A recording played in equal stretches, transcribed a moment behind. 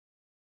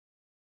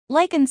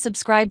Like and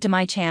subscribe to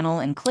my channel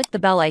and click the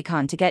bell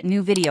icon to get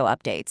new video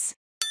updates.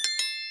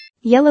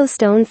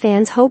 Yellowstone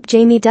fans hope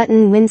Jamie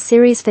Dutton wins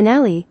series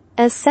finale,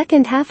 as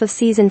second half of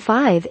season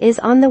 5 is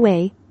on the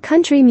way.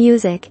 Country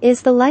music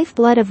is the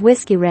lifeblood of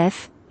Whiskey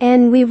Riff,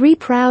 and we're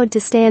proud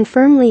to stand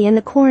firmly in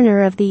the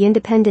corner of the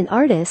independent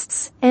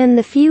artists, and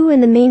the few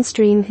in the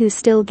mainstream who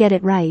still get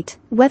it right.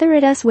 Whether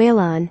it's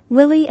Waylon,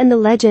 Willie and the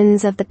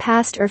legends of the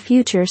past or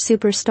future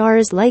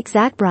superstars like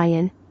Zach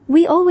Bryan,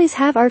 we always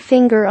have our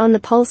finger on the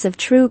pulse of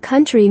true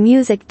country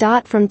music.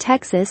 From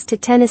Texas to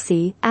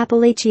Tennessee,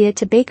 Appalachia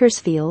to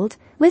Bakersfield,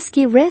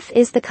 Whiskey Riff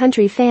is the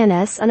country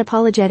fan's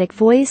unapologetic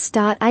voice.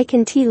 I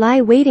can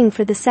lie waiting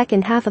for the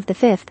second half of the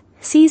 5th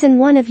season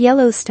 1 of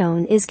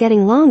Yellowstone is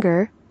getting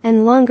longer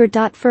and longer.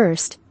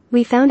 First,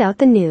 we found out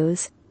the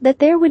news that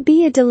there would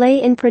be a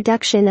delay in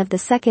production of the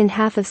second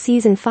half of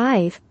season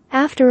 5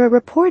 after a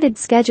reported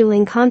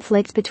scheduling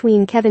conflict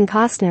between Kevin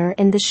Costner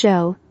and the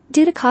show.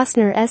 Due to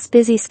Costner's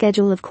busy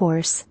schedule, of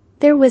course,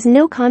 there was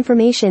no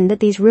confirmation that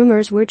these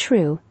rumors were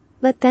true.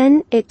 But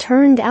then, it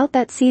turned out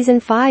that season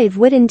 5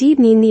 would indeed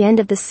mean the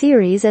end of the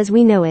series as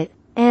we know it,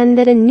 and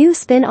that a new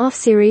spin-off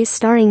series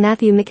starring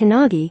Matthew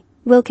McConaughey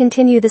will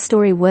continue the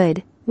story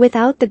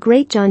without the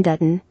great John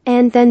Dutton.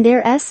 And then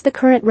there's the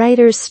current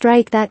writers'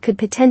 strike that could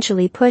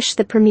potentially push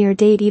the premiere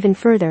date even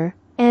further,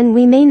 and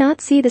we may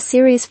not see the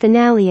series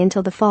finale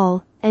until the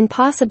fall, and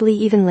possibly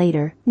even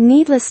later.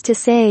 Needless to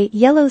say,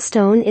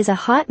 Yellowstone is a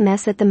hot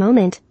mess at the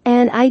moment,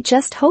 and I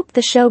just hope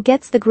the show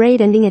gets the great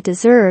ending it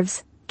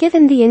deserves,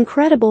 given the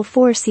incredible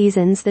 4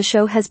 seasons the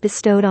show has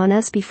bestowed on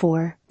us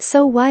before.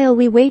 So while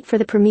we wait for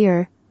the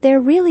premiere,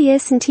 there really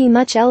isn't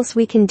much else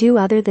we can do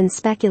other than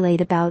speculate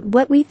about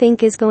what we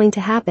think is going to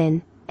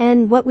happen,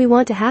 and what we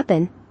want to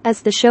happen,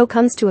 as the show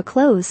comes to a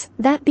close.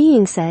 That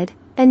being said,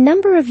 a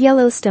number of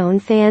Yellowstone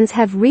fans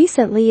have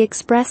recently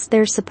expressed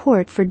their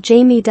support for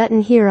Jamie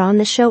Dutton here on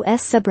the show's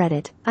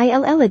subreddit.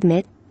 I'll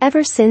admit,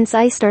 ever since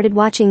I started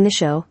watching the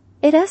show,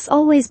 it has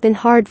always been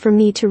hard for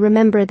me to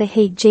remember the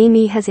hate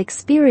Jamie has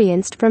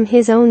experienced from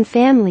his own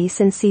family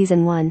since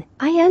season 1.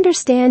 I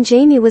understand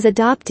Jamie was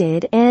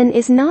adopted and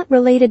is not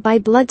related by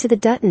blood to the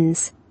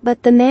Duttons,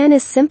 but the man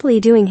is simply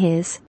doing his